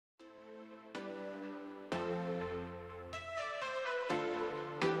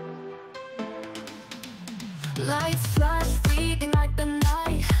Lights flash, we ignite the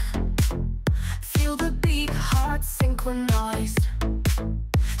night. Feel the beat, hearts synchronized.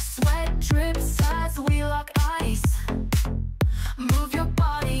 Sweat drips as we lock eyes. Move your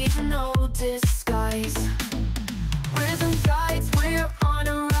body, no disguise. Rhythm guides, we're on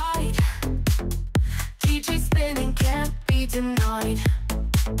a ride. DJ spinning, can't be denied.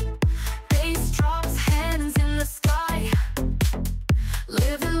 Bass drops, hands in the sky.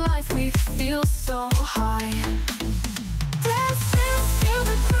 Living life, we feel so high. Dancing, feel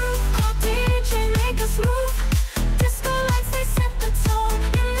the groove. Call DJ, make us move. Disco lights, they set the tone.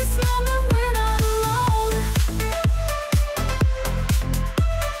 In this moment, we're not alone.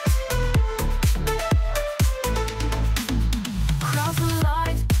 Crowds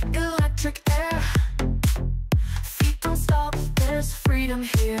alive, electric air. Feet don't stop, there's freedom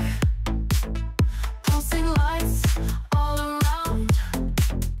here. Pulsing lights all around.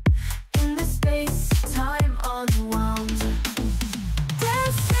 In this space, time unwound.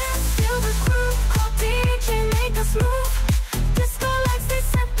 Dancing, feel the groove. Call DJ, make us move. Disco lights, they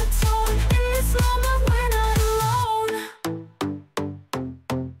set the tone. In this moment, we're not alone.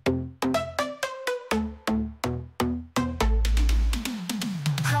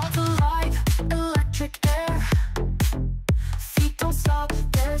 Crowds alive, electric air. Feet don't stop,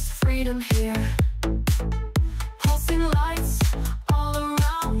 there's freedom here. Pulsing lights all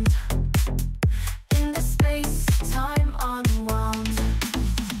around. In this space, time unwound.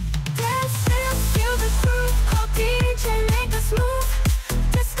 Dancing, feel the groove. Call DJ, make us move.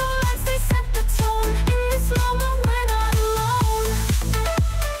 Disco lights, they set the tone. In this moment, we're not alone.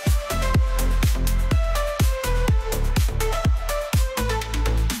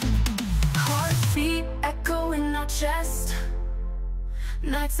 Heartbeat echo in our chest.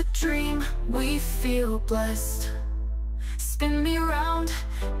 Nights of dream, we feel blessed. Spin me round,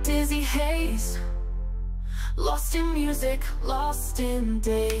 dizzy haze. Lost in music, lost in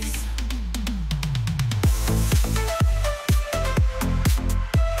days.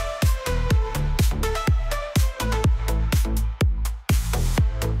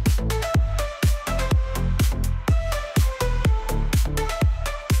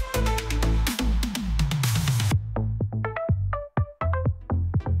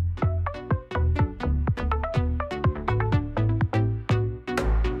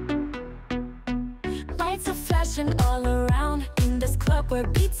 Lights are flashing all around. In this club where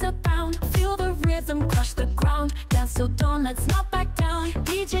beats abound. Feel the rhythm crush the ground. Dance till dawn, let's not back down.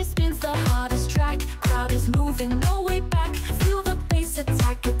 DJ spins the hottest track. Crowd is moving, no way back. Feel the bass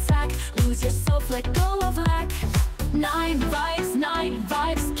attack, attack. Lose yourself, let go of lack. Nine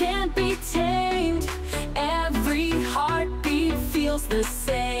vibes can't be tamed. Every heartbeat feels the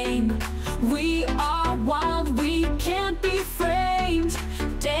same. We are wild, we can't be framed.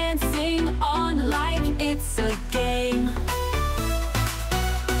 Dancing on like it's a game.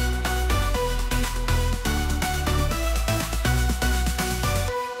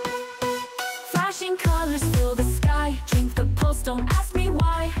 Flashing colors fill the sky. Drink the pulse, don't ask me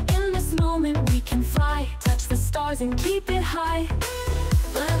why. In this moment we can fly. Touch the stars and keep it high.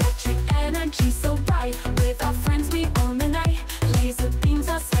 Electric energy so bright. With our friends we own the night. Laser beams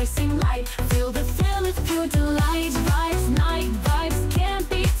are slicing light. Feel the thrill, it's pure delight. Vibes, night vibes can't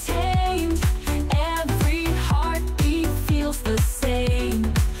be tamed. Every heartbeat feels the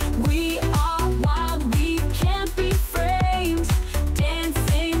same. We are wild, we can't be framed.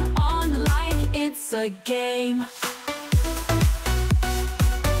 Dancing on like it's a game.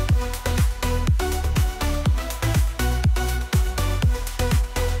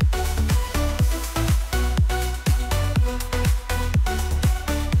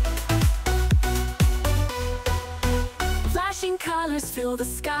 Flashing colors fill the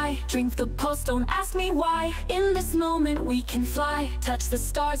sky. Drink the pulse, don't ask me why. In this moment we can fly. Touch the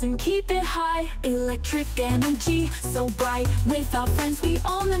stars and keep it high. Electric energy so bright. With our friends we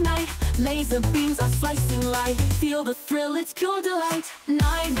own the night. Laser beams are slicing light. Feel the thrill, it's pure delight.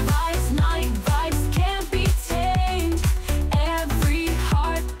 Night vibes can't be tamed. Every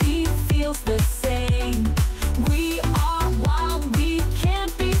heartbeat feels the same. We are wild, we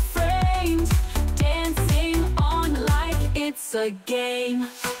can't be framed. Dancing on like it's a game.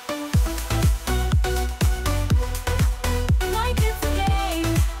 Like it's a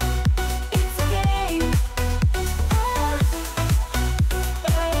game. It's a game.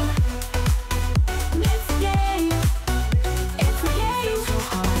 It's a game. It's a game.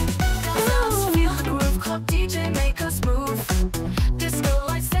 Sounds, feel the groove. Club DJ, make us move. Disco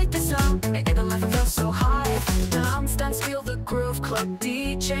lights, take the sound. Make the life feel so high. Nonstop, feel the groove. Club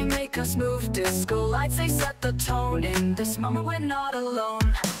DJ, make us move. Disco lights, they set the tone. In this moment we're not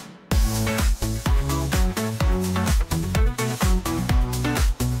alone.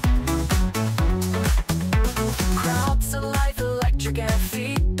 electric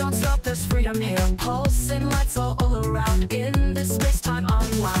feet. Don't stop, there's freedom here. Pulsing lights all around. In this space-time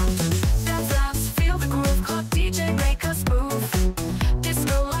unwound. Dance, feel the groove. Club DJ, make us move.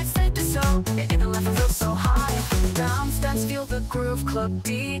 Disco lights, they dissolve. In the left, feel so high. Dance, feel the groove. Club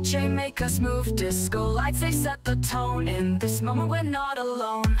DJ, make us move. Disco lights, they set the tone. In this moment, we're not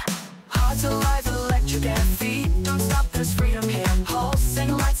alone. Hearts alive, electric feet. Don't stop, there's freedom here.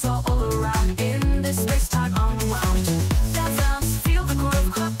 Pulsing lights all around. In this space-time unwound. Dance, feel the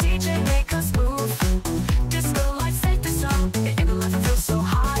groove. Club DJ, make us move. Disco lights, they dissolve. In the left, feel so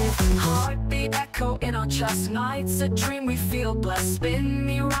high. Heartbeat echo in our chest. Nights a dream, we feel blessed. Spin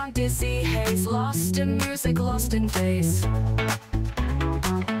me round, dizzy haze. Lost in music, lost in days.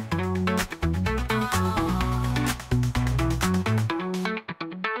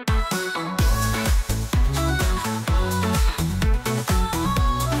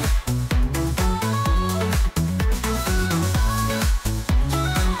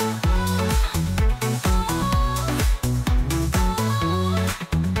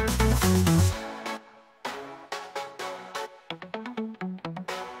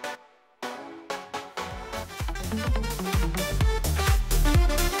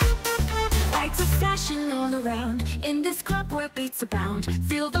 All around, in this club where beats abound.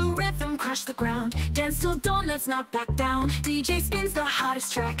 Feel the rhythm crush the ground. Dance till dawn, let's not back down. DJ spins the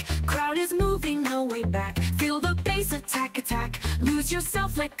hottest track. Crowd is moving, no way back. Feel the bass attack, attack. Lose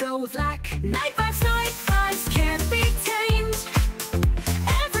yourself, let go of lack. Night vibes can't be tamed.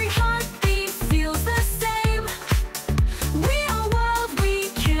 Every heartbeat feels the same. We are wild, we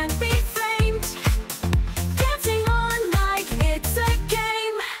can't be framed. Dancing on like it's a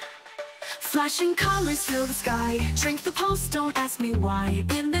game. Flashing colors fill the sky. Drink the pulse, don't ask me why.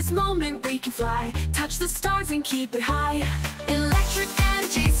 In this moment we can fly. Touch the stars and keep it high. Electric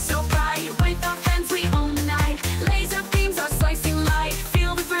energy so bright. With our friends we own the night. Laser beams are slicing light.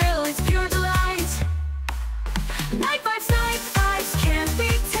 Feel the thrill, it's pure delight. Night vibes can't be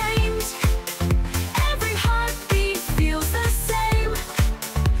tamed. Every heartbeat feels the same.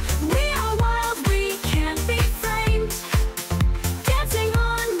 We are wild, we can't be framed. Dancing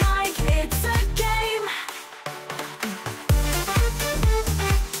on like it's a game.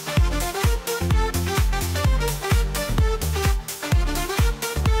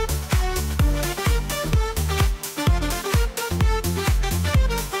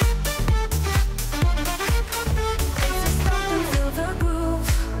 Feel the groove.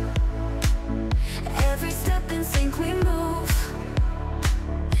 Every step in sync we move.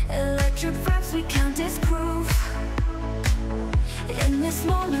 Electric vibes we can't disprove. In this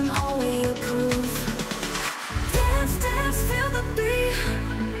moment all we approve. Dance, feel the beat.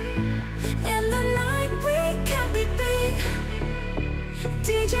 In the night we can't be beat.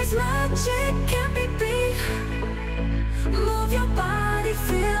 DJ's magic can't be beat. Move your body,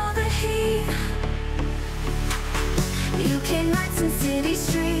 feel the heat. UK nights and city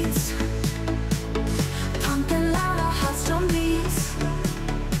streets. Pumping loud, our hearts drum beats.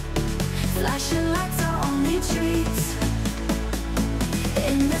 Flashing lights are only treats.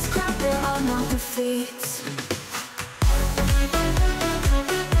 In this crowd there are no defeats.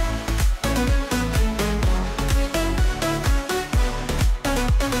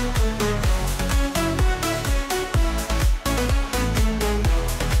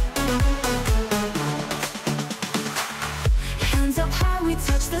 Hands up high, we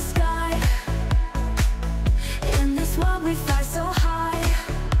touch the sky. In this world we fly so high.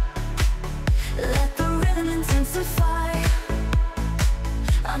 Let the rhythm intensify.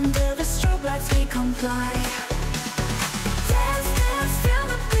 Under the strobe lights we comply. Dance, feel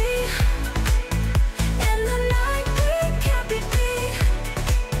the beat. In the night we can't be beat.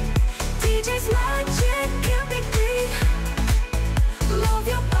 DJ's magic can't be beat. Move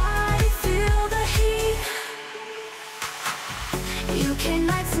your body, feel the heat. UK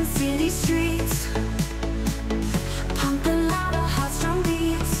nights and city streets. Pumping louder, hearts drum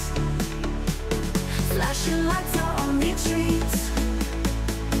beats. Flashing lights are only treats.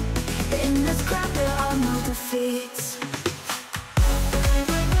 In this crowd there are no defeats.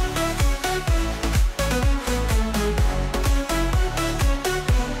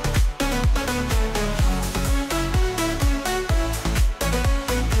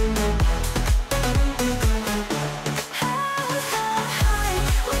 High,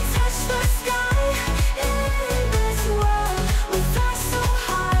 we touch the sky. In this world we fly so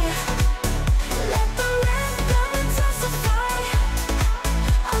high. Let the rhythm intensify.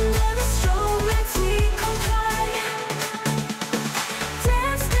 Under the strobe lights we comply.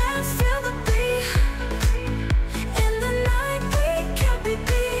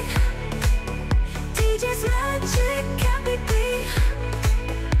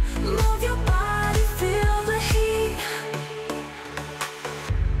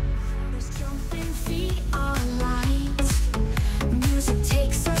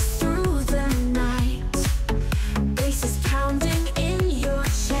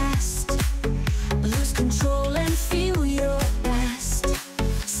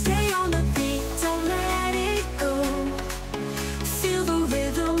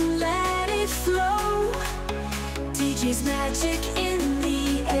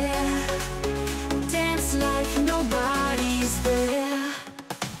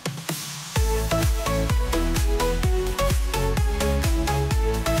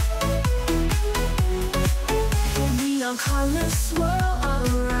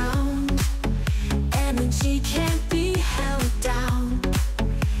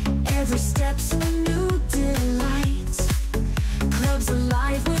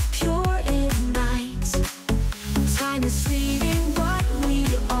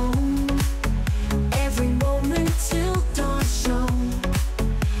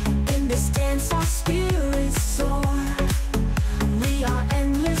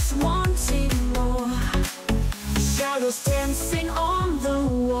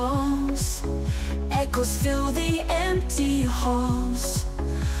 Echoes fill the empty halls.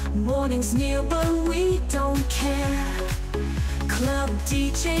 Morning's near but we don't care. Club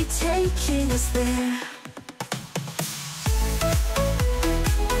DJ taking us there.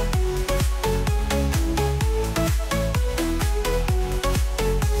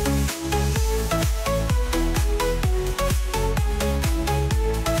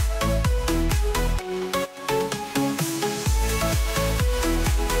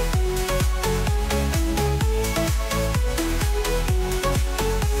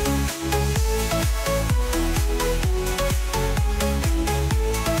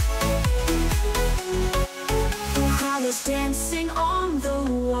 Dancing on the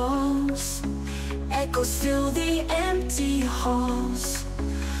walls. Echoes fill the empty halls.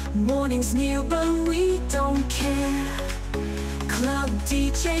 Morning's near but we don't care. Club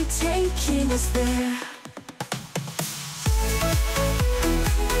DJ taking us there.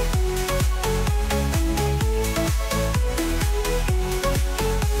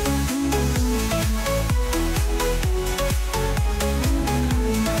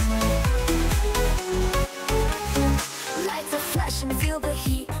 Feel the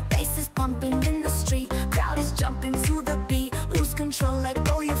heat, bass is pumping in the street. Crowd is jumping to the beat. Lose control, let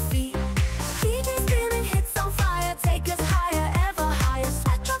go your feet. DJ spinning hits on fire, take us higher, ever higher.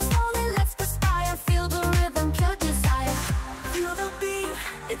 Sweat drops falling, let's perspire. Feel the rhythm, pure desire. Feel the beat,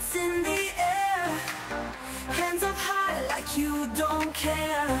 it's in the air. Hands up high like you don't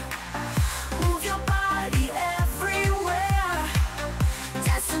care. Move your body everywhere.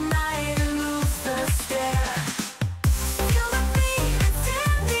 Dance the night and lose the stare.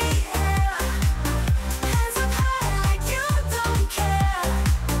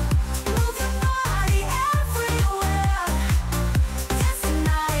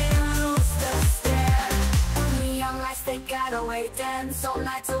 Dance all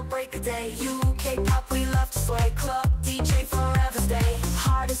night till break of day. UK pop, we love to sway. Club DJ forever stay.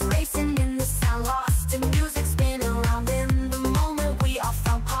 Heart is racing in the sound, lost in music, spinning around. In the moment we are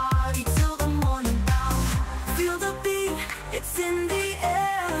found, party till the morning bound. Feel the beat, it's in the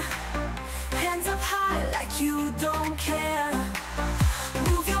air. Hands up high like you don't care.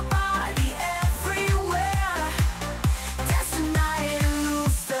 Move your body everywhere. Dance the night and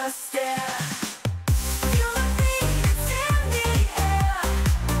lose the stare.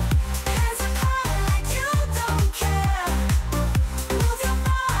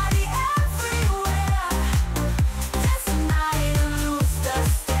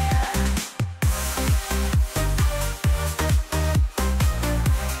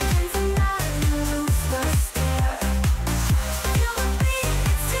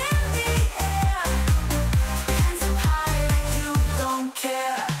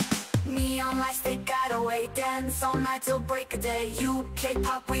 Dance all night till break of day. UK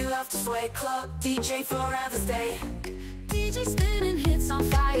pop, we love to sway. Club DJ forever stay. DJ spinning hits on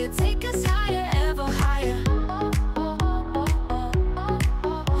fire, take us higher, ever higher.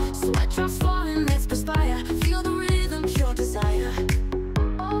 Sweat drops falling, let's perspire. Feel the rhythm, pure desire.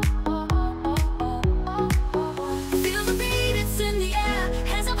 Feel the beat, it's in the air.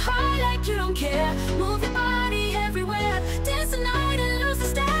 Hands up high like you don't care. Move your body everywhere. Dance the night and lose the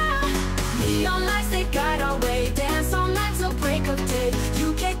stare. Neon lights, they guide our way. Dance all night till break of day.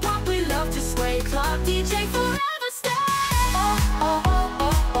 UK pop, we love to sway. Club DJ forever stay. Oh, oh, oh,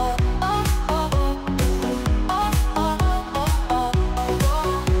 oh, oh, oh, oh, oh.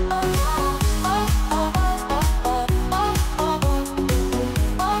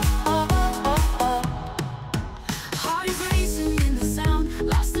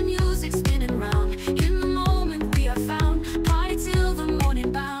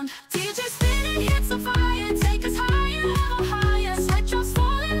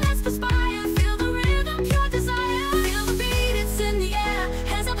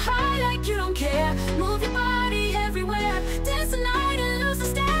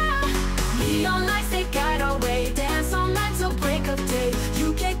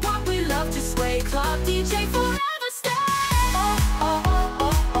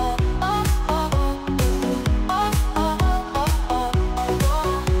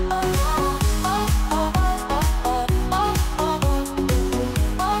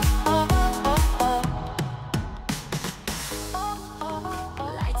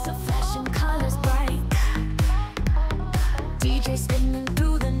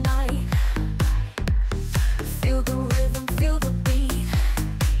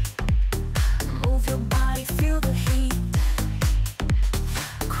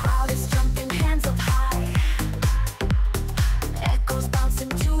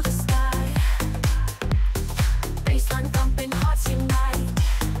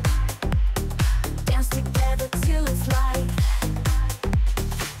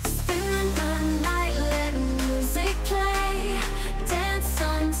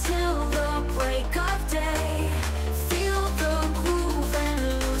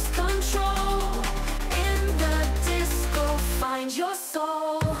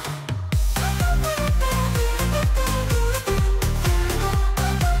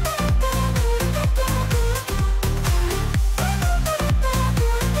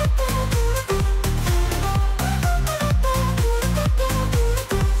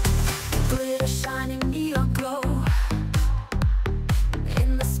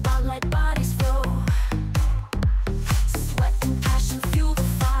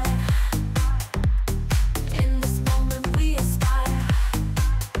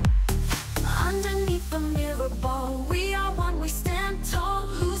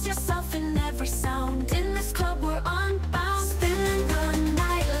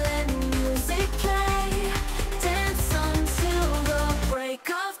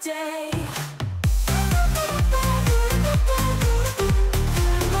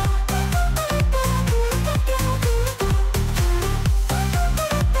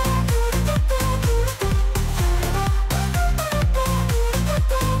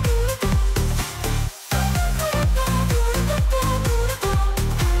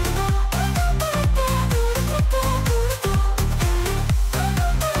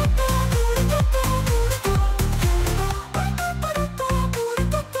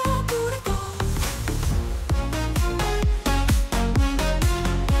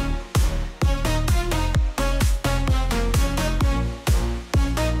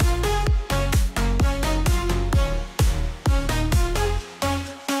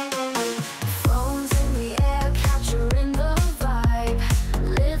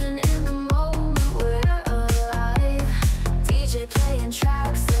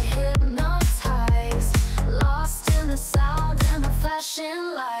 tracks that hypnotize, lost in the sound and the flashing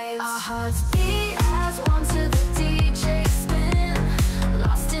lights. Our hearts beat as one to the DJ spin,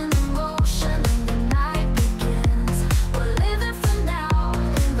 lost in the motion and the night begins. We're living for now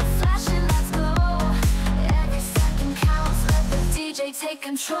in the flashing lights glow. Every second counts, let the DJ take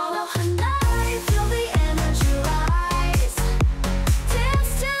control of the night. Feel the energy rise,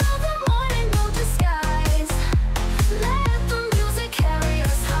 dance till the morning, no disguise. Let the music carry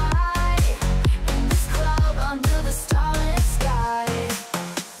us high in this club under the starlit sky.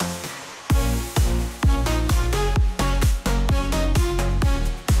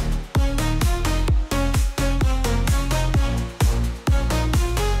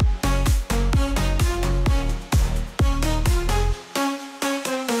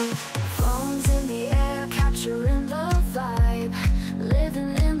 Phones in the air, capturing the vibe,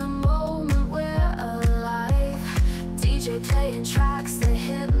 living in the moment, we're alive. DJ playing tracks that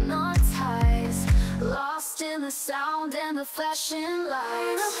hypnotize, lost in the sound and the flashing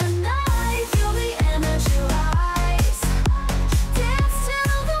lights. The night, feel the energy rise, dance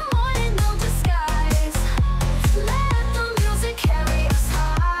till the morning, no disguise. Let the music carry us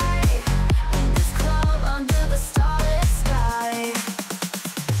high in this club under the starlit sky.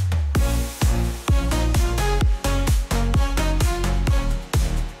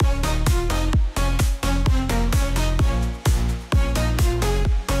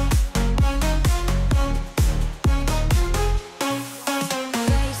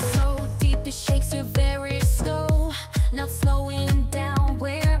 Bass so deep it shakes you very slow, not slowing down,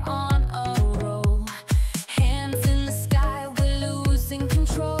 we're on a roll. Hands in the sky, we're losing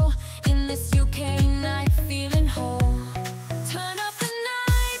control in this UK night, feeling whole. Turn up the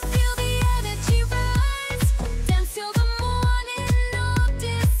night, feel the energy rise, dance till the morning, no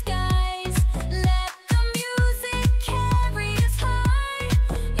disguise. Let the music carry us high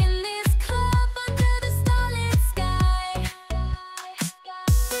in this club under the starlit sky.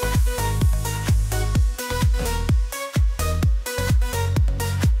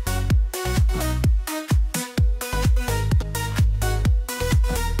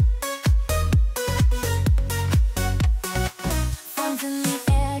 Phones in the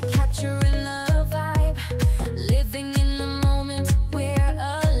air, capturing the vibe, living in the moment, we're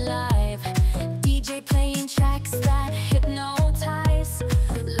alive. DJ playing tracks that hypnotize,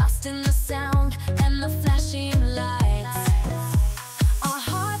 lost in the sound and the flashing lights. Our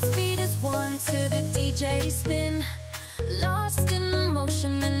hearts beat as one to the DJ spin, lost in the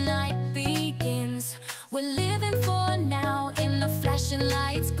motion, the night begins. We're living for now in the flashing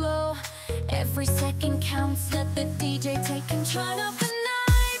lights glow. Every second counts, let the DJ take control of the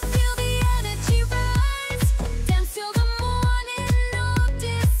night. Feel the energy rise, dance till the morning, no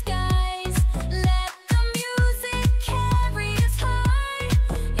disguise. Let the music carry us high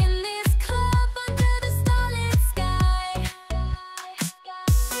in this club under the starlit sky.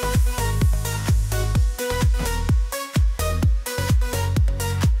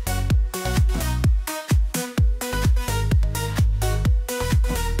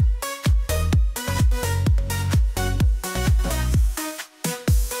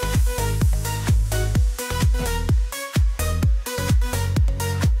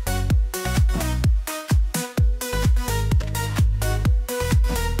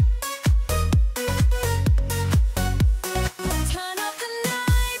 Turn up the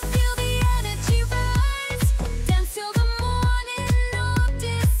night, feel the energy rise, dance till the morning, no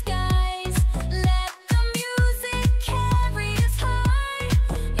disguise. Let the music carry us high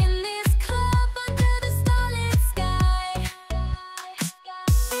in this club under the starlit sky.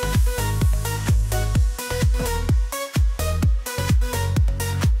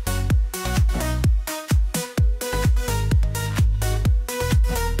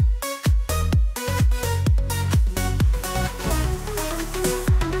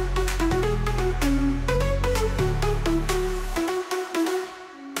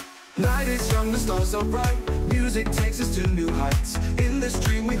 Night is young, the stars are bright. Music takes us to new heights. In this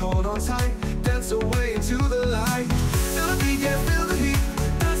dream we hold on tight, dance away into the light. Feel the beat, yeah, feel the heat.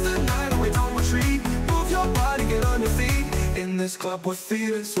 That's the night and we don't retreat. Move your body, get on your feet. In this club we're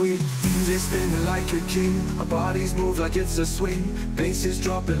feeling sweet. Music spinning like a key. Our bodies move like it's a swing. Bass is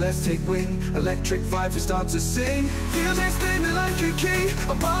dropping, let's take wing. Electric vibe, we start to sing. Music spinning like a key.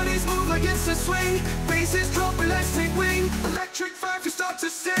 Our bodies move like it's a swing. Bass is dropping, let's take wing. Electric vibe, we start to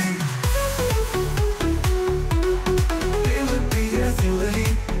sing. Feel the beat, yeah, feel the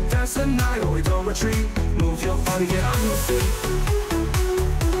heat. That's the night or we don't retreat. Move your body, get on your feet.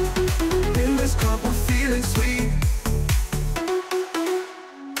 In this club we're feeling sweet.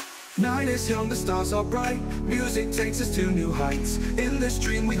 Night Night is young, the stars are bright. Music takes us to new heights. In this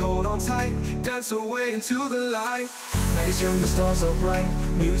dream we hold on tight. Dance away into the light. Night is young, the stars are bright.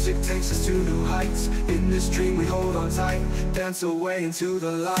 Music takes us to new heights. In this dream we hold on tight. Dance away into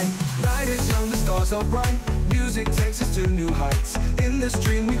the light. Night is young, the stars are bright. Music takes us to new heights. In this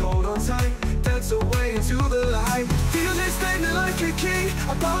dream we hold on tight. Dance away into the light. Feel this thing like a key.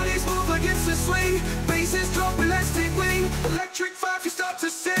 Our bodies move like it's a swing. Basses dropping, let's take wing. Electric vibe, you start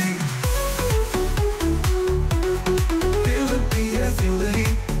to sing. Feel the beat, yeah, feel the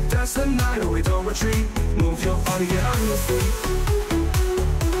heat. Dance the night away, don't retreat. Move your body, get on your feet.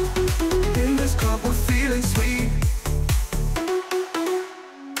 In this club we're feeling sweet.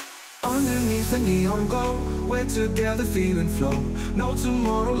 Underneath the neon glow, we're together feeling flow. No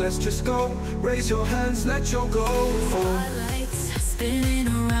tomorrow, let's just go. Raise your hands, let your go. Lights spinning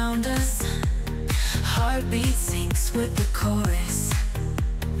around us. Heartbeat syncs with the chorus.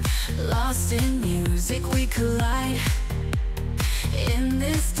 Lost in music we collide. In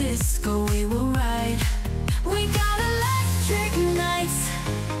this disco we will ride. We got electric nights.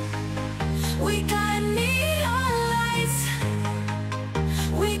 We got neon lights.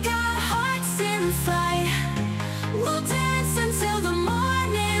 We got hearts in flight. We'll dance until the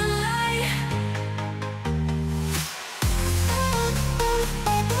morning light.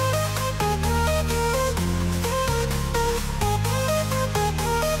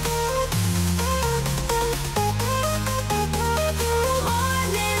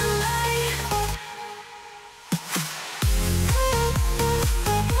 Morning light.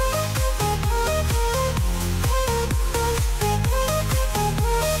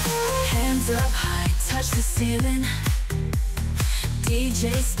 Hands up high, touch the ceiling.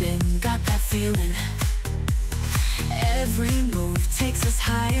 DJ spin, got that feeling. Every move takes us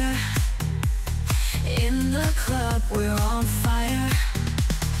higher. In the club, we're on fire.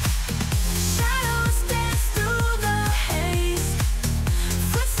 Shadows dance through the haze.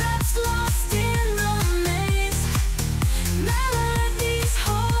 Footsteps lost in the maze. Melodies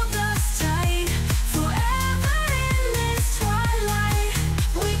hold us tight. Forever in this twilight.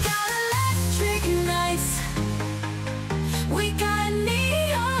 We got electric nights. We got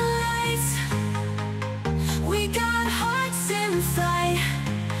neon lights. We got hearts in flight.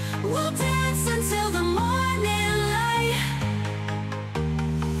 We'll dance until the morning light.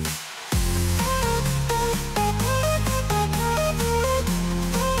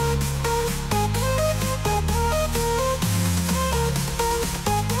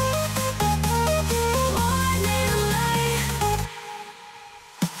 Morning light.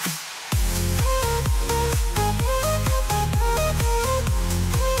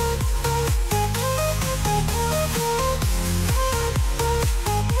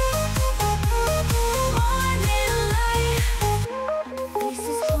 Morning light.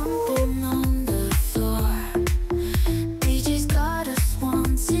 Faces pumping on the floor. DJ's got us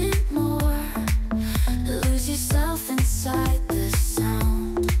wanting more. Lose yourself inside the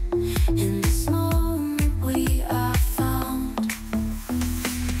sound. In this moment we are found.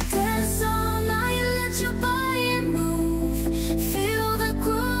 Dance all night, let your body move. Feel the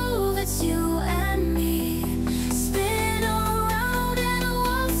groove, it's you and me. Spin around in a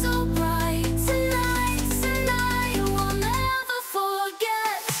world so bright. Tonight, tonight, we'll never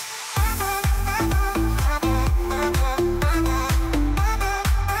forget.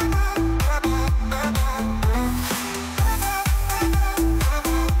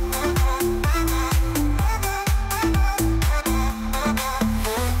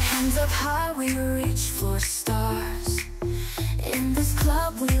 Hands up high, we reach for stars. In this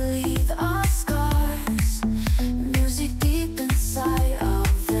club we leave our scars. Music deep inside our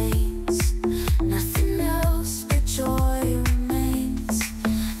veins. Nothing else but joy remains.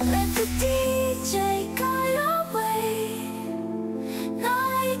 Let the DJ guide our way.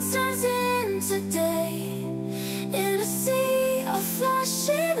 Night turns into day. In a sea of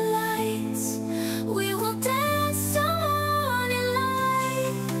flashing lights, we will dance till morning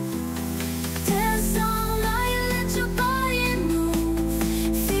light. Dance all night, let your body move.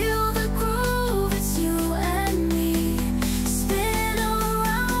 Feel the groove, it's you and me. Spin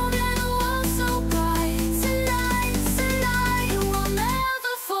around in a world so bright. Tonight, tonight, we'll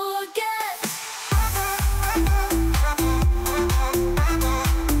never forget.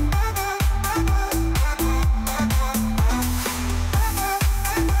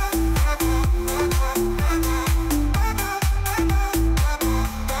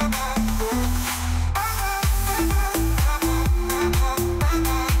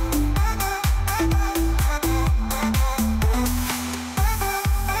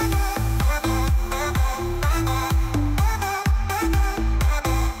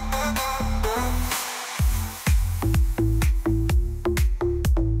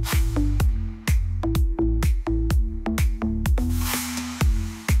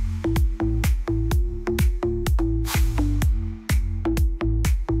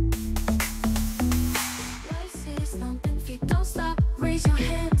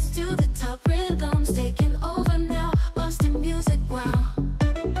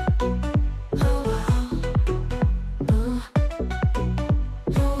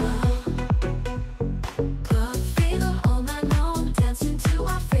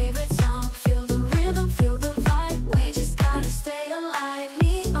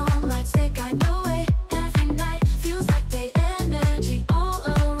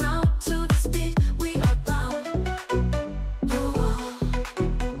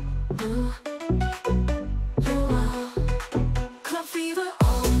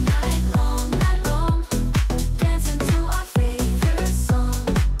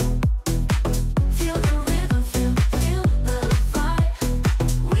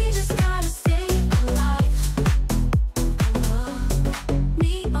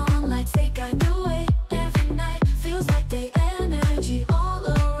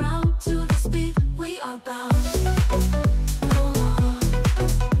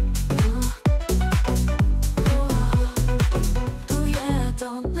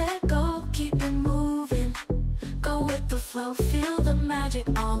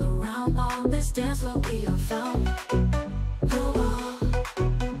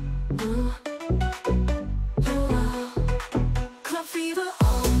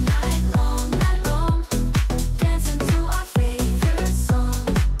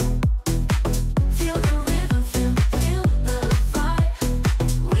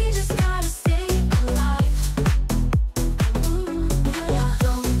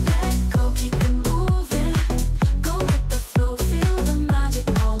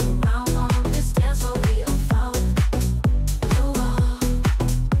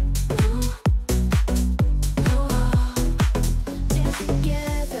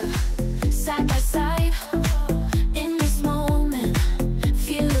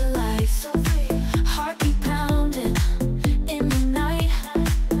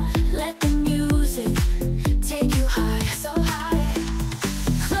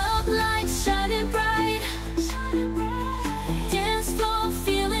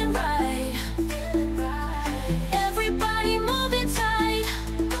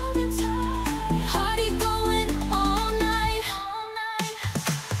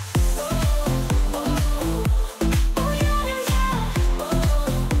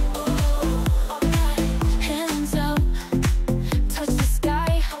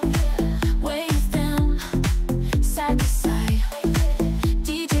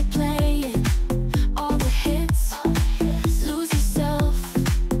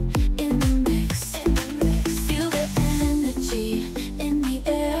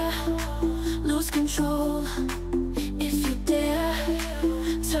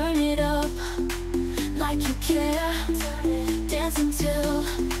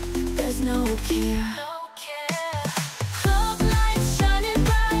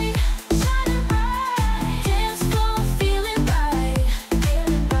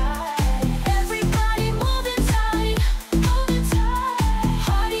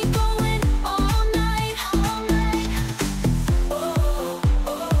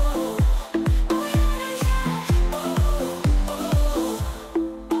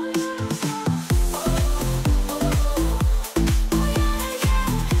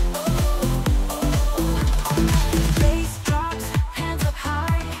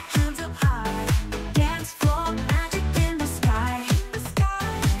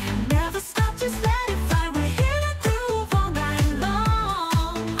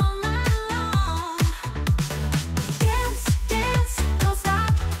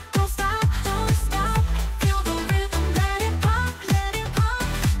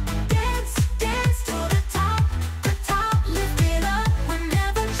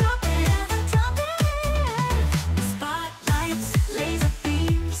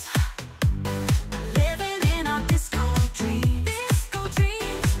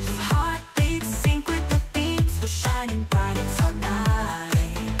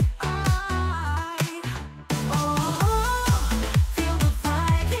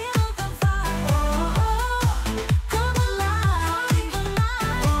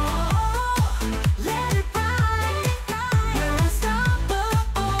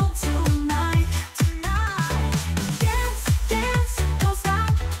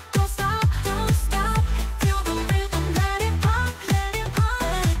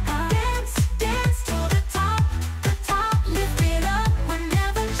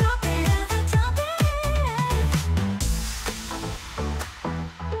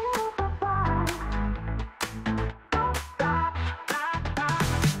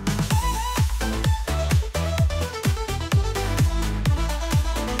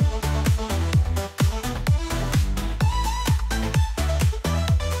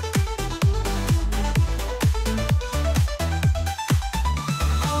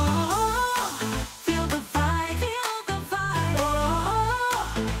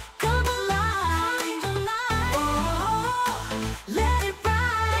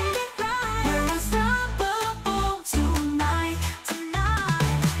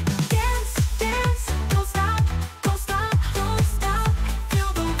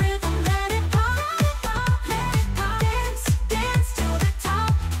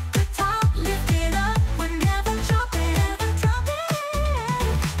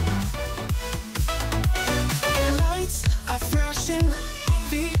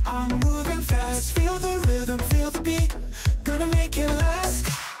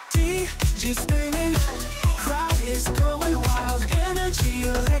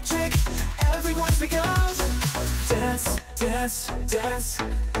 dance, dance.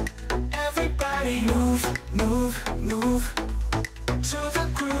 Everybody move, move, move to the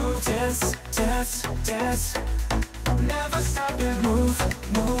groove. Dance, dance, dance. Never stop it. Move,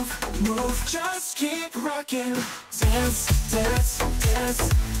 move, move. Just keep rocking. Dance, dance, dance.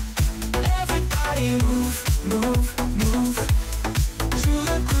 Everybody move, move, move to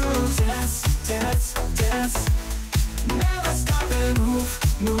the groove. Dance, dance, dance. Never stop it. Move,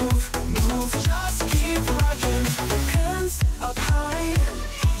 move, move. Just keep rocking. Hands up high.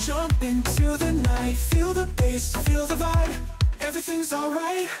 Jump into the night. Feel the bass, feel the vibe. Everything's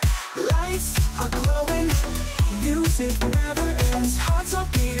alright. Lights are glowing. Music never ends. Hearts are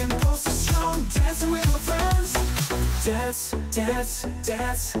beating, pulses strong. Dancing with my friends. Dance, dance,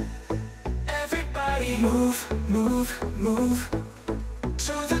 dance. Everybody move, move, move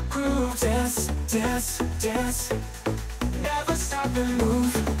to the groove. Dance, dance, dance. Never stop and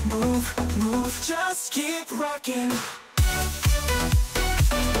move, move, move. Just keep rocking.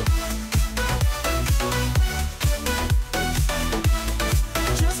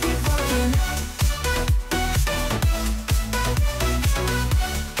 Just keep rocking.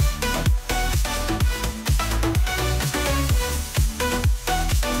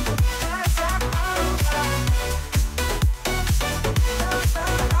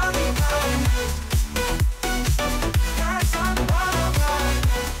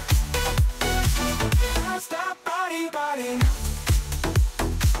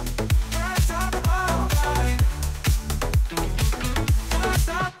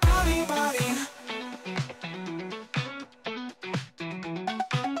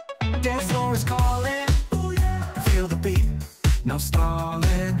 Dance floor is calling. Ooh, yeah. Feel the beat, no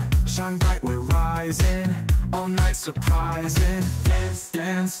stalling. Shine bright, we're rising. All night surprising. Dance,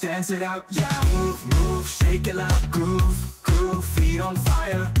 dance, dance it out. Yeah, move, move, shake it loud. Groove, groove, feet on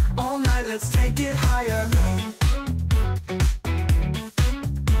fire. All night, let's take it higher.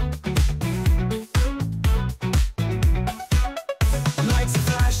 Lights are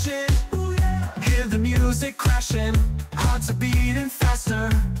flashing. Ooh, yeah. Hear the music crashing. Hearts are beating faster.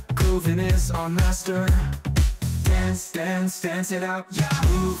 Grooving is our master. Dance, dance, dance it out. Yeah,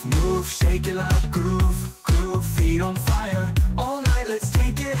 move, move, shake it loud. Groove, groove, feet on fire. All night, let's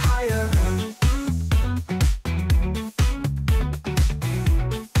take it higher.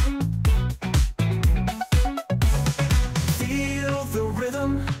 Feel the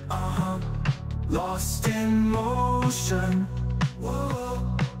rhythm, lost in motion.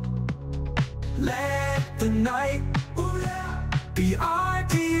 Whoa. Let the night, ooh, yeah, be our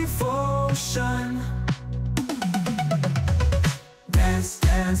devotion. Dance,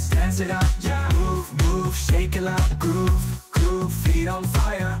 dance, dance it out. Yeah, move, move, shake it loud. Groove, groove, feet on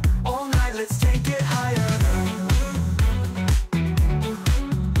fire. All night, let's take it higher.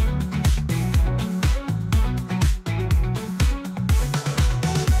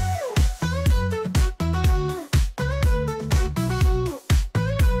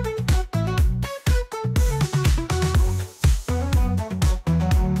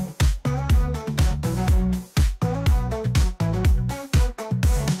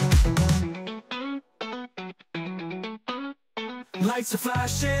 Lights are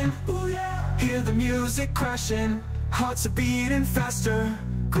flashing, ooh, yeah. Hear the music crashing. Hearts are beating faster.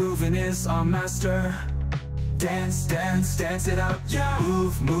 Grooving is our master. Dance, dance, dance it out. Yeah,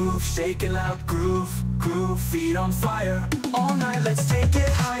 move, move, shake it loud. Groove, groove, feet on fire. All night, let's take it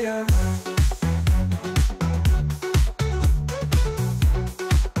higher.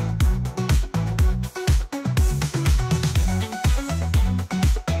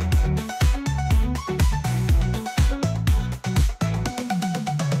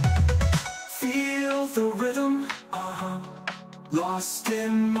 Lost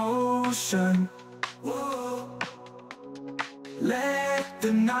in motion. Whoa. Let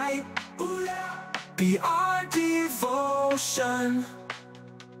the night, ooh, yeah, be our devotion.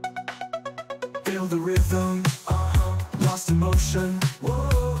 Feel the rhythm, lost in motion.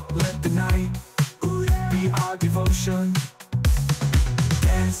 Whoa. Let the night, ooh, yeah, be our devotion.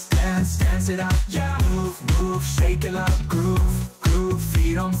 Dance, dance, dance it out. Yeah, move, move, shake it loud. Groove, groove,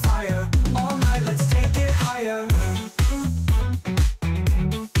 feet on fire. All night, let's take it higher.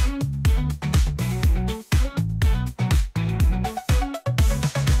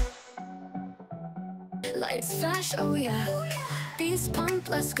 Lights flash, oh yeah. Beats pump,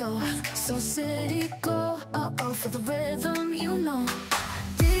 let's go. So city go, uh-oh, for the rhythm, you know.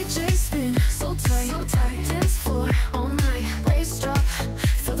 DJ spin, so tight, dance floor all night. Bass drop,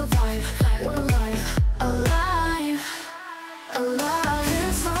 feel the vibe, we're alive, alive, alive.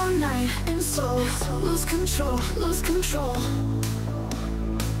 Dance all night, and so lose control, lose control.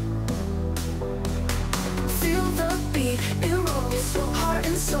 Feel the beat, it rolls, heart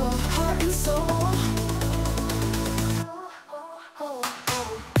and soul, heart and soul.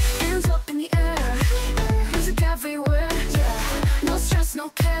 Hands up in the air, music everywhere, yeah. No stress, no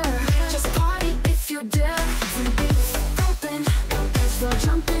care, just party if you dare. The beat's thumping, slow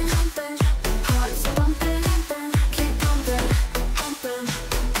jumping, hearts bumping, keep pumping, pumping.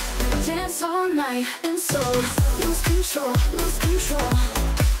 Dance all night and soul, lose control, lose control.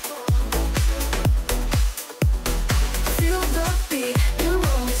 Feel the beat, it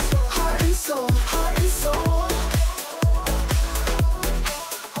rolls, heart and soul, heart and soul.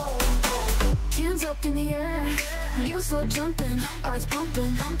 Hands up in the air, you slow jumping, hearts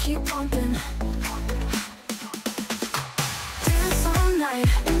pumping, keep pumping. Dance all night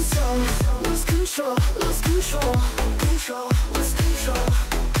and soul, lose control, lose control, control, lose control,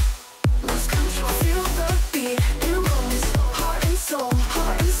 lose control. Feel the beat, it rolls, heart and soul,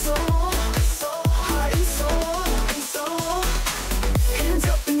 heart and soul, heart and soul, and soul. Hands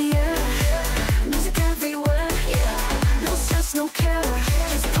up in the air, music everywhere, yeah. No stress, no care,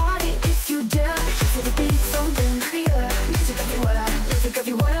 just party if you dare. Feel the beat thumping, yeah. Music everywhere, music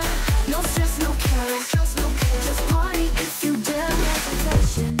everywhere. No stress, no care, just party if you dare.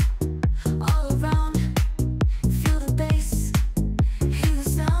 Reflection all around, feel the bass, hear the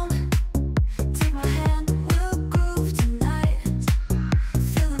sound. Take my hand, we'll groove tonight.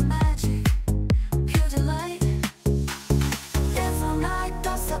 Feel the magic, pure delight. Dance all night,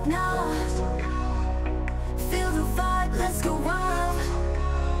 don't stop now. Feel the vibe, let's go wild.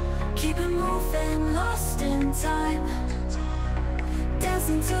 Keep it moving, lost in time.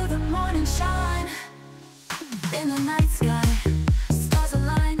 Dancing to the morning shine. In the night sky, stars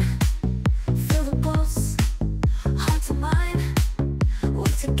align. Feel the pulse, heart to mind. We're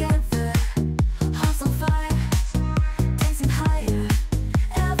together, hearts on fire. Dancing higher,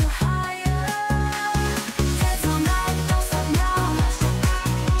 ever higher. Dance all night, don't stop now.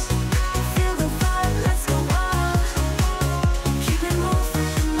 Feel the vibe, let's go wild. Keep it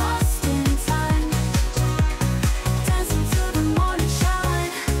moving, lost in time. Dancing to the morning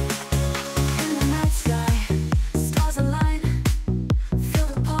shine. In the night sky, stars align. Feel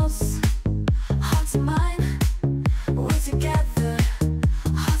the pulse, heart to mind. We're together,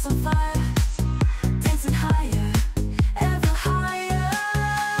 hearts on fire. Dancing higher, ever higher.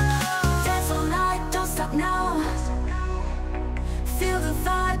 Dance all night, don't stop now. Feel the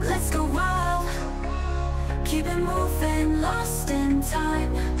vibe, let's go wild. Keep it moving, lost in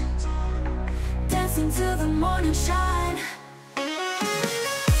time. Dancing to the morning shine.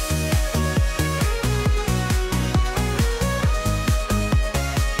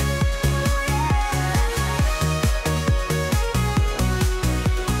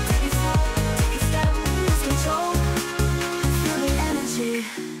 Take it slow, take a step, lose control. Feel the energy,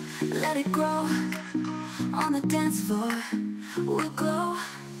 let it grow. On the dance floor, we'll glow.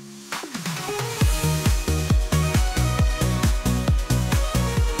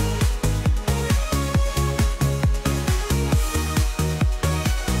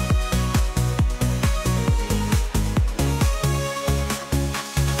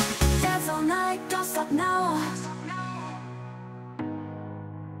 Dance all night, don't stop now.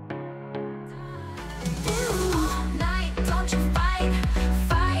 All night, don't you fight,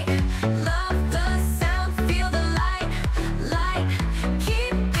 fight. Love the sound, feel the light, light.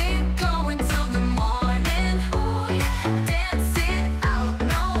 Keep it going till the morning. Dance it out,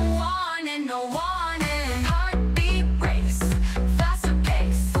 no warning, no warning. Heartbeat race, faster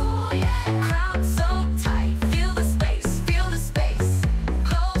pace. Crowd so tight, feel the space, feel the space.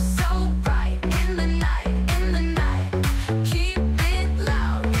 Glow so bright in the night, in the night. Keep it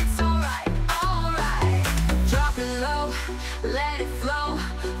loud, it's alright, alright. Drop it low, let it flow,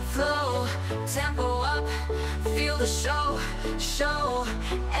 flow. Tempo up, feel the show, show.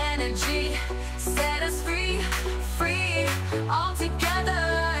 Energy, set us free, free. All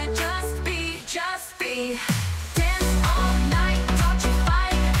together, just be, just be. Dance all night, don't you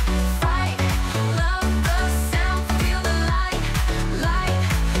fight, fight. Love the sound, feel the light, light.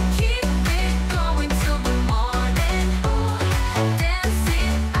 Keep it going till the morning. Dance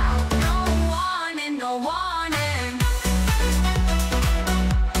it out, no warning, no warning.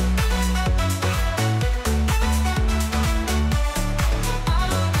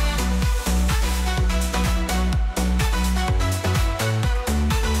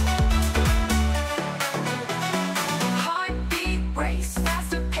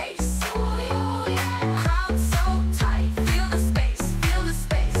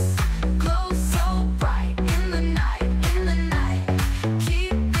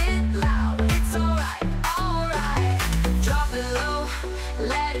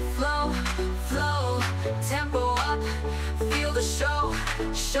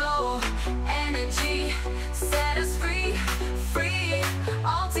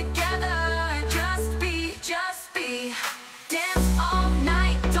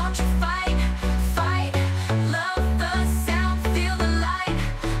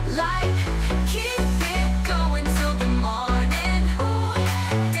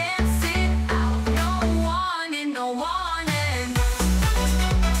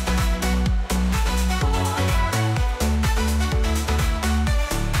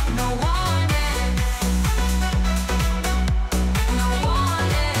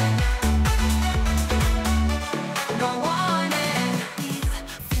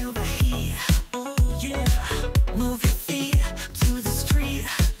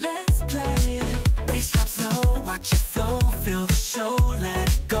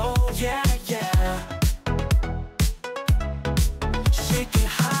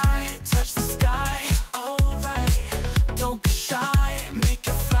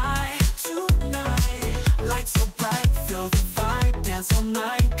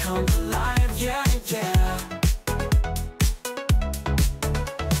 night come alive, yeah, yeah.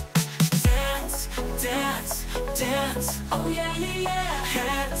 Dance, dance, dance, oh yeah, yeah, yeah.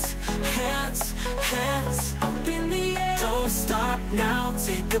 Hands, hands, hands up in the air. Don't stop now,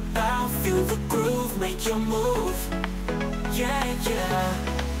 take a bow, feel the groove, make your move, yeah, yeah.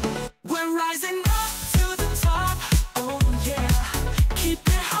 We're rising up to the top, oh yeah. Keep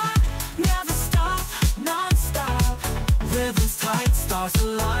it hot, never stop, non-stop. Rhythms tight, stars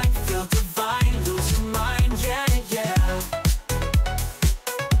align, feel divine, lose your mind, yeah, yeah.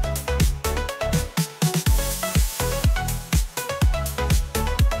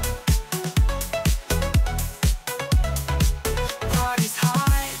 Party's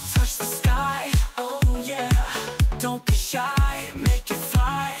high, touch the sky, oh yeah. Don't be shy, make it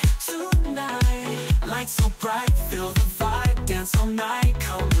fly tonight. Lights so bright, feel the vibe, dance all night,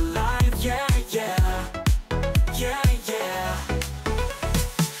 come alive, yeah, yeah. Yeah, yeah.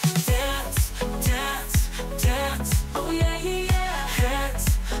 Dance, dance, dance, oh yeah, yeah, yeah. Hands,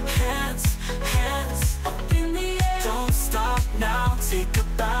 hands, hands up in the air. Don't stop now, take a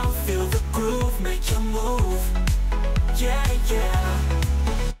bow, feel the groove, make your move, yeah, yeah.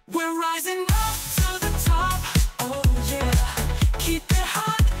 We're rising up to the top, oh yeah. Keep it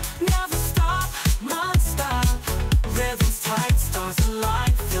hot, never stop, non-stop. Rhythms tight, stars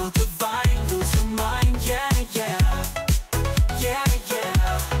align, feel divine, lose your mind, yeah, yeah. Yeah,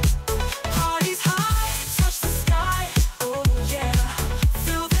 yeah. Party's high, touch the sky, oh yeah.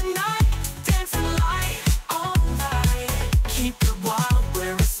 Feel the night, dancing light all night. Keep it wild,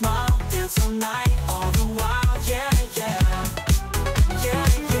 wear a smile, dance all night, all the while, yeah, yeah. Yeah,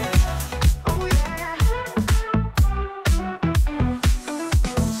 yeah. Oh yeah.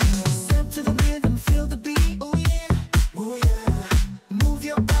 Step to the rhythm, feel the beat, oh yeah. Oh yeah. Move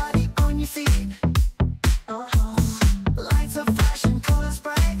your body on your feet. Lights are flashing, colors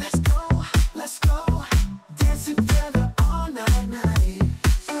bright. Let's go, let's go. Dance together all night, night.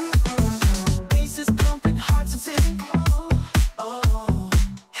 Bass is pumping, hearts are sing. Oh, oh.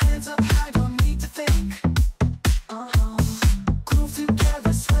 Hands up high, don't need to think. Groove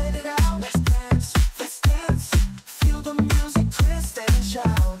together, sweat it out. Let's dance, let's dance. Feel the music, twist and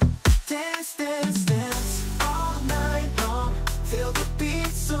shout. Dance, dance, dance all night long. Feel the beat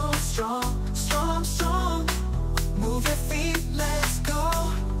so strong, strong, strong. Move your feet, let's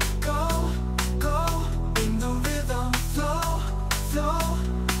go, go, go. In the rhythm, flow, flow,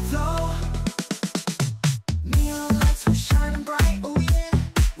 flow. Neon lights were shining bright, oh yeah,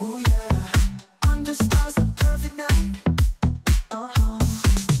 oh yeah. Under stars, a perfect night.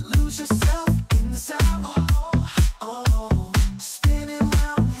 Lose yourself in the sound, oh, oh. Spinning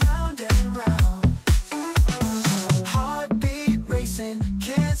round, round and round. Heartbeat racing,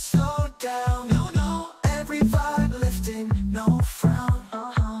 can't slow down, no, no. Every vibe lifting, no frown.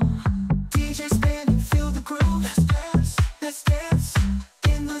 DJ spinning, feel the groove. Let's dance, let's dance.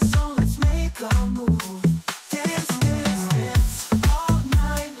 In the zone, let's make a move. Dance, dance, dance all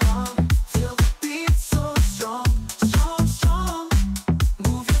night long. Feel the beat so strong, strong, strong.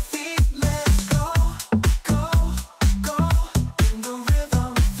 Move your feet, let's go, go, go. In the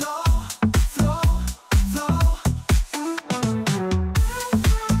rhythm, flow, flow, flow.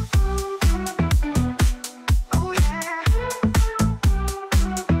 Oh yeah.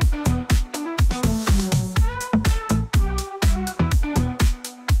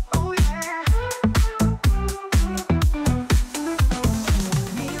 Oh yeah.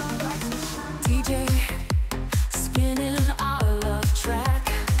 Neon lights. DJ spinning our love track.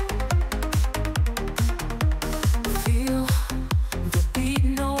 Feel the beat,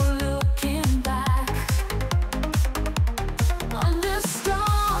 no looking back. Under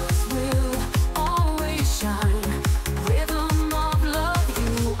stars will always shine. Rhythm of love,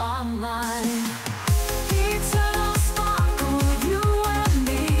 you are mine. Eternal sparkle, you and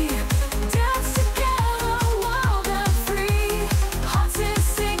me. Dance together, wild and free. Hearts in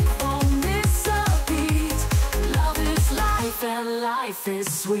sync, won't miss a beat. Love is life and life is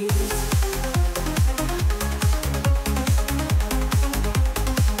sweet.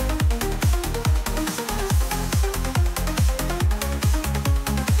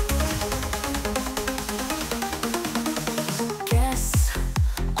 Guests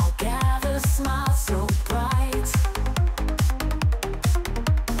all gather, smile so bright.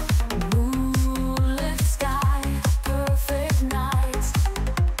 Moonlit sky, perfect night.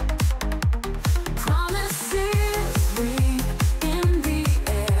 Promises ring in the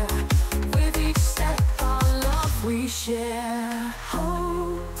air. With each step, our love we share.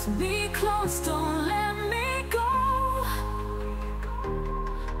 Hold me close, don't let me go.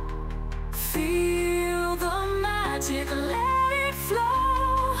 Feel the magic, let it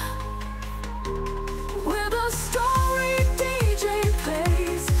flow.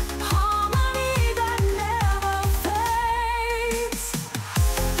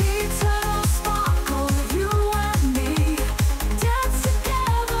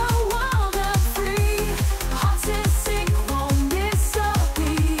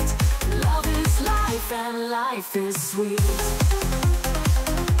 life is sweet.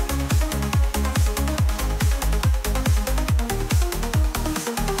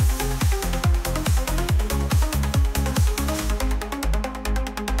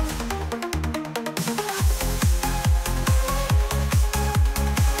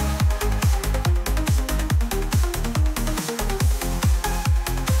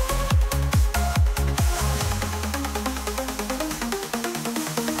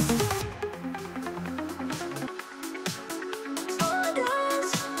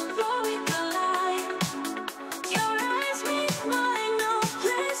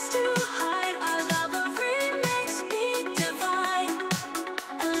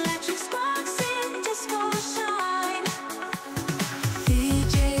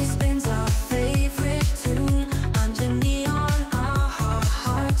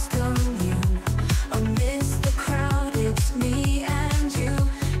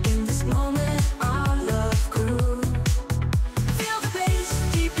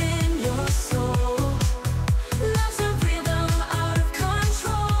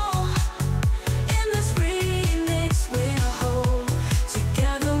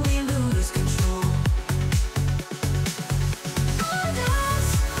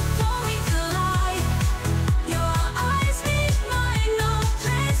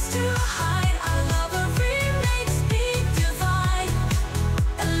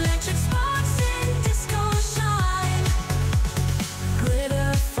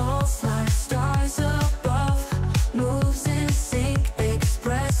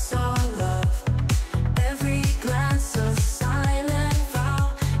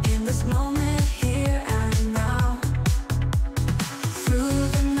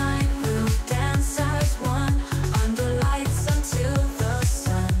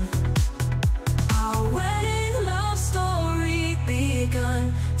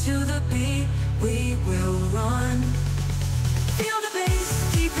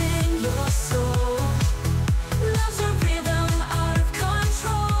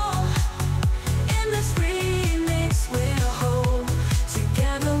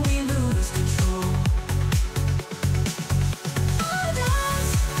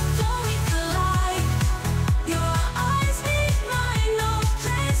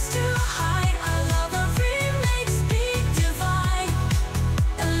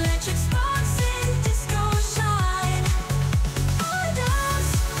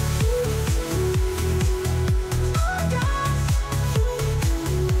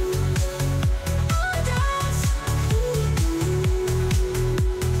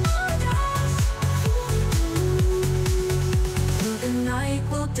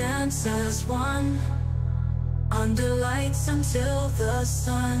 As one, under lights until the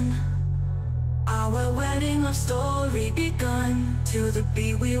sun. Our wedding love story begun. To the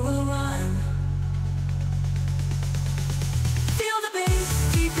beat we will run. Feel the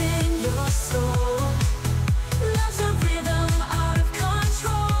bass deep in your soul. Love's a rhythm out of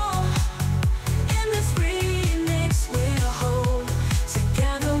control. In this remix we're whole.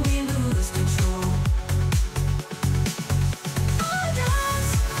 Together we lose control.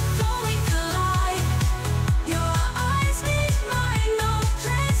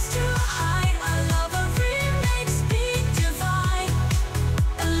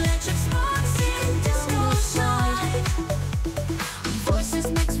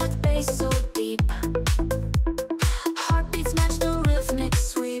 So deep, heartbeats match the rhythmic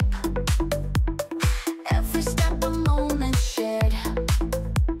sweep. Every step a moment shared.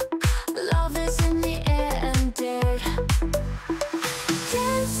 Love is in the air and dared.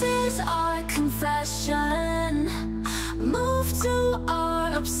 Dance is our confession. Move to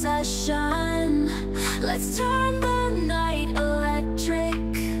our obsession. Let's turn the night electric.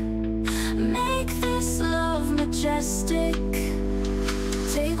 Make this love majestic.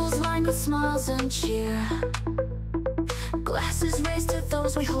 Tables lined with smiles and cheer. Glasses raised to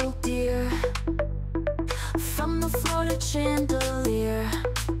those we hold dear. From the floor to chandelier,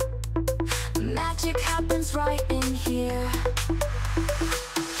 magic happens right in here.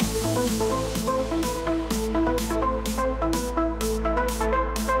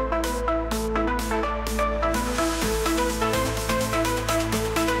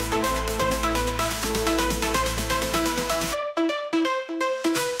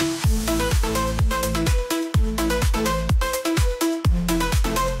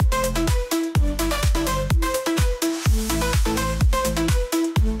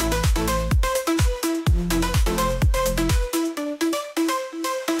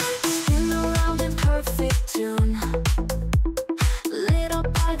 Perfect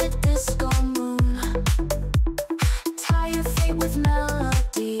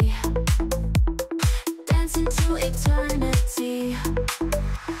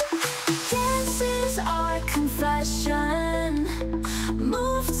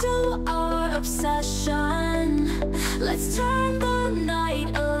obsession. Let's turn the night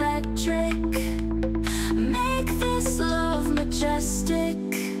electric, make this love majestic.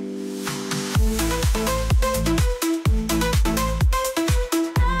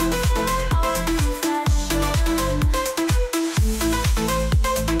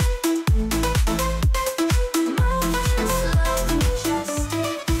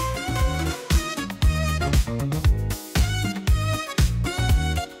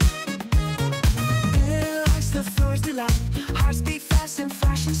 Hearts beat fast and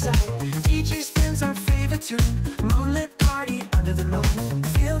flash inside. DJ spins our favorite tune. Moonlit party under the moon.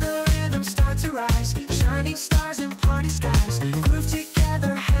 Feel the rhythm start to rise. Shining stars and party skies. Groove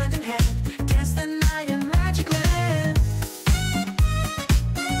together hand in hand. Dance the night in magic land.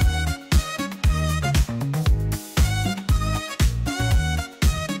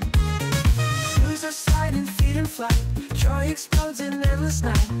 Shoes are sliding, feet in flight. Joy explodes in endless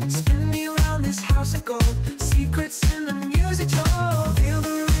night. Spin me around this house of gold. Secrets in the music told. Feel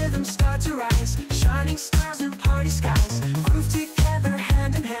the rhythm start to rise. Shining stars and party skies. Groove together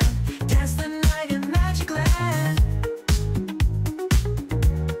hand in hand. Dance the night in magic land.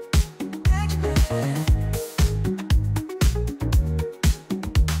 Magic land.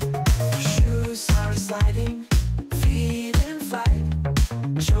 Shoes are sliding, feet in flight.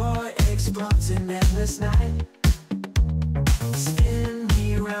 Joy explodes in endless night. Spin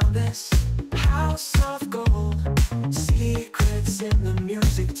me around this house of gold. Secrets in the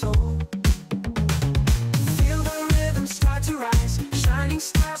music told. Feel the rhythm start to rise. Shining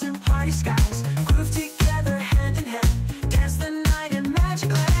stars and party skies. Groove together hand in hand. Dance the night in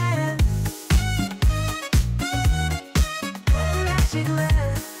magic land. Magic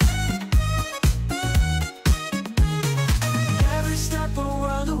land. Every step a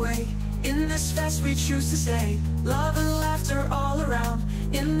world away. In this fest we choose to stay. Love and laughter all around.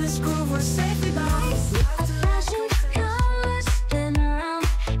 In this groove we're safely bound. Flashing colors spin around.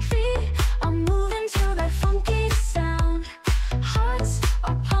 Feet are moving to that funky sound. Hearts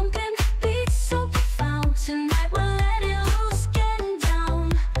are pumping, beats so profound. Tonight we're letting loose, getting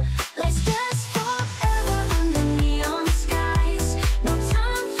down. Let's dance forever under neon skies. No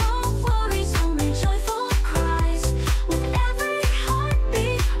time for worries, only joyful cries. With every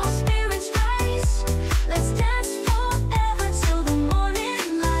heartbeat, our spirits rise. Let's dance forever till the morning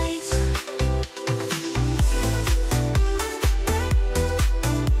light.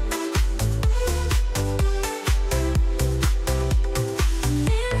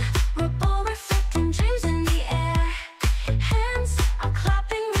 Mirror reflecting dreams in the air. Hands are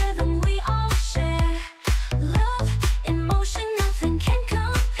clapping, rhythm we all share. Love in motion, nothing can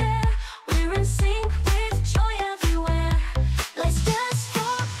compare. We're in sync with joy everywhere. Let's dance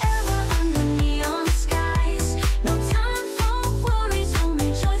forever under neon skies. No time for worries, only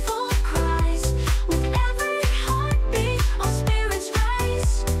joyful cries. With every heartbeat, our spirits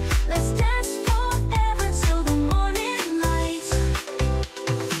rise. Let's dance forever till the morning light.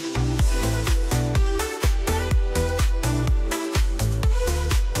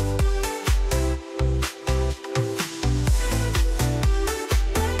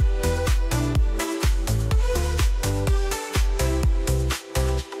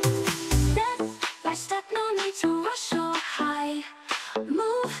 Step by step, no need to rush or hide.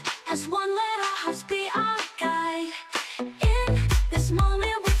 Move as one, let our hearts be our guide. In this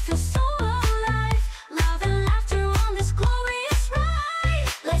moment we feel so alive. Love and laughter on this glorious ride.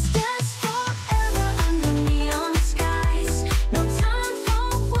 Let's dance forever under neon skies. No time for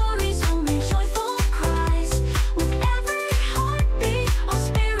worries, only joyful cries. With every heartbeat, our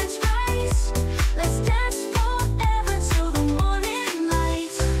spirits rise. Let's dance forever till the morning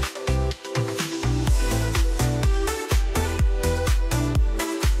light.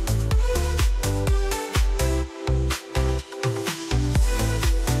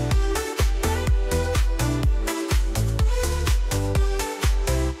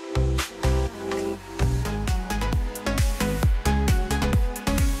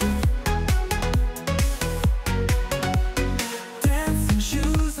 Dancing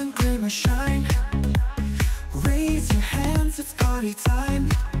shoes and glamour shine. Raise your hands, it's party time.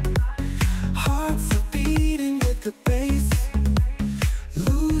 Hearts are beating with the bass.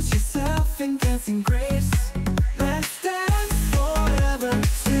 Lose yourself in dancing grace. Let's dance forever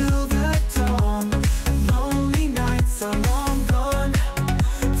till the dawn. Lonely nights are long gone.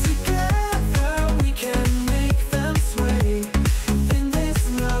 Together we can make them sway. In this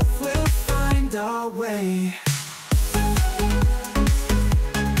love we'll find our way.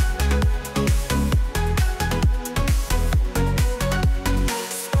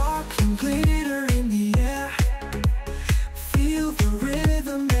 Sparkling glitter in the air. Feel the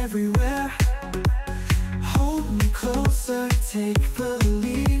rhythm everywhere. take the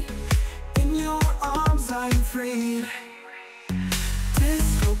lead. In your arms I am free.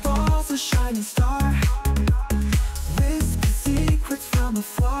 Disco ball's a shining star. Whisper secrets from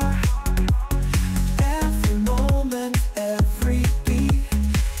afar. Every moment, every beat.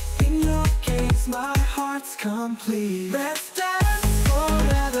 In your gaze my heart's complete. Let's dance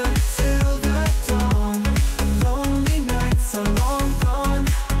forever till the dawn. Lonely nights are long gone.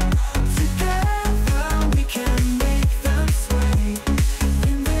 Together we can make them sway.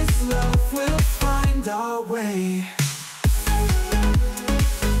 In this love we'll find our way.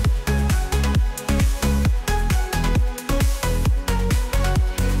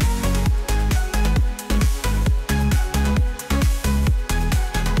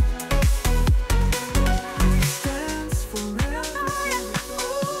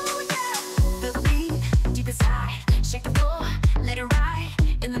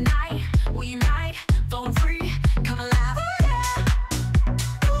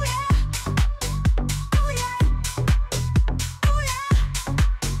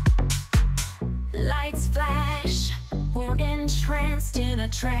 Lights flash, we're entranced in a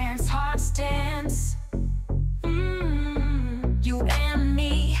trance, hearts dance. You and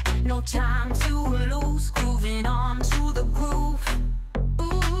me, no time to lose, grooving on to the groove.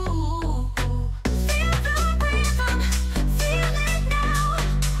 Ooh, feel the rhythm, feel it now.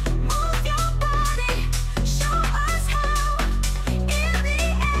 Move your body, show us how. In the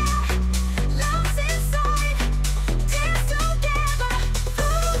air, love's inside. Dance together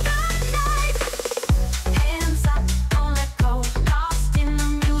through the night. Hands up, don't let go. Lost in the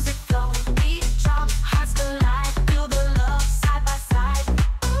music flow. Beat drop, hearts collide. Feel the love side by side.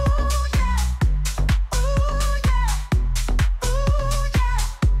 Ooh yeah, ooh yeah.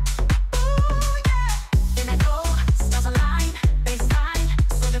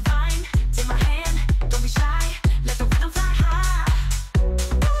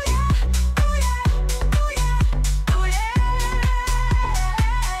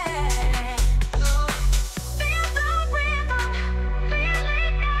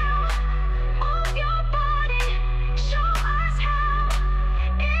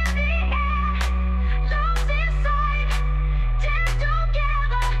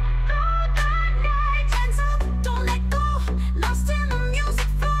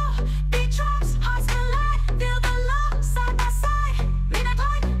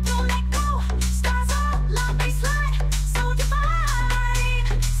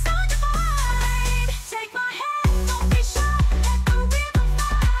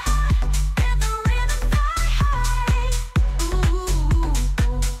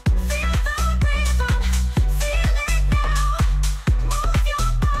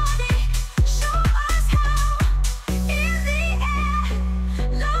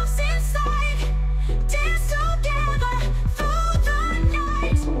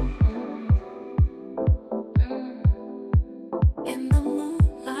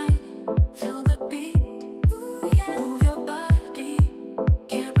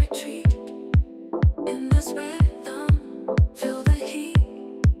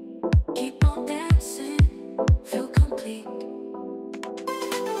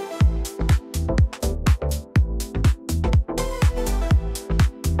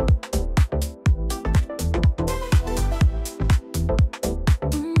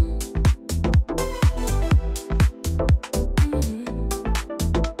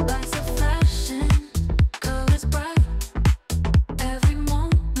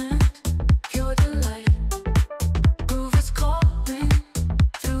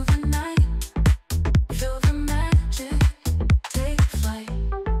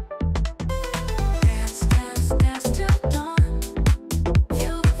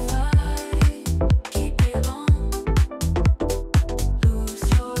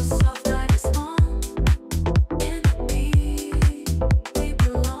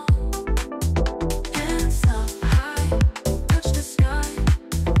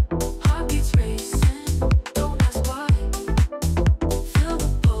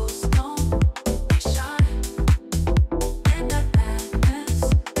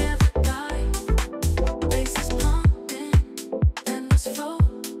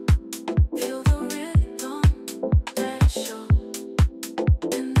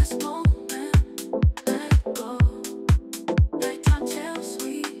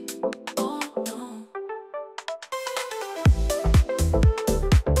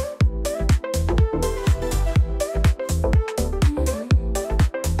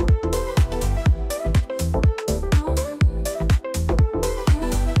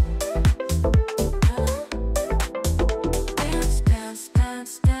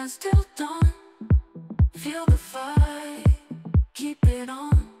 it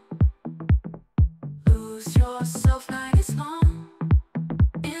on. Lose yourself night is long.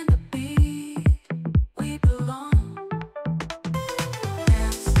 In the beat, we belong.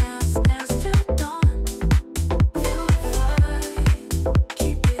 Dance, dance, dance till dawn. Feel the vibe,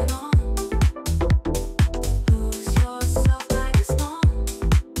 keep it on. Lose yourself night is long.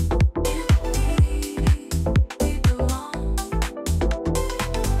 In the beat, we belong.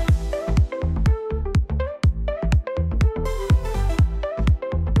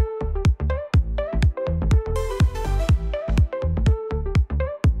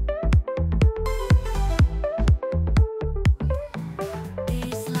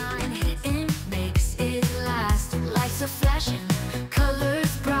 Baseline hitting makes it last. Lights are flashing,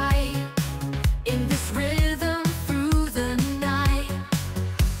 colors bright. In this rhythm through the night.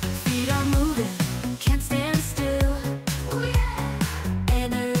 Feet are moving, can't stand still.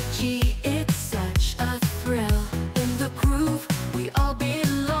 Energy, it's such a thrill. In the groove, we all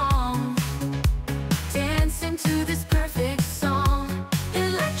belong. Dancing to this perfect song.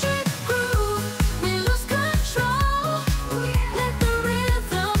 Electric groove, we lose control. Let the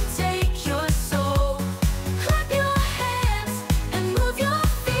rhythm take your soul. Clap your hands and move your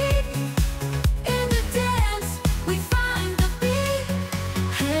feet. In the dance, we find the beat.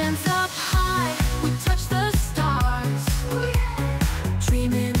 Hands up high, we touch the stars.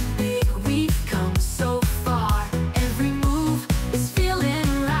 Dreaming big, we've come so far. Every move is feeling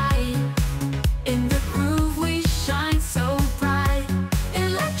right. In the groove, we shine so bright.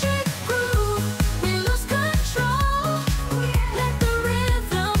 Electric groove, we lose control. Let the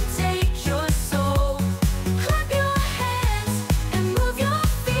rhythm take your soul. Clap your hands and move your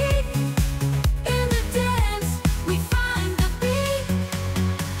feet. In the dance, we find the beat.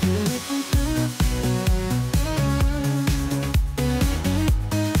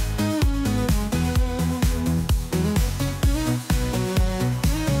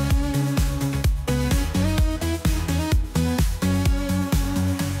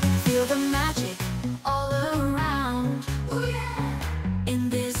 Feel the magic all around. In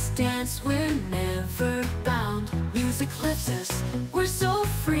this dance, we're never bound. Music lifts us, we're so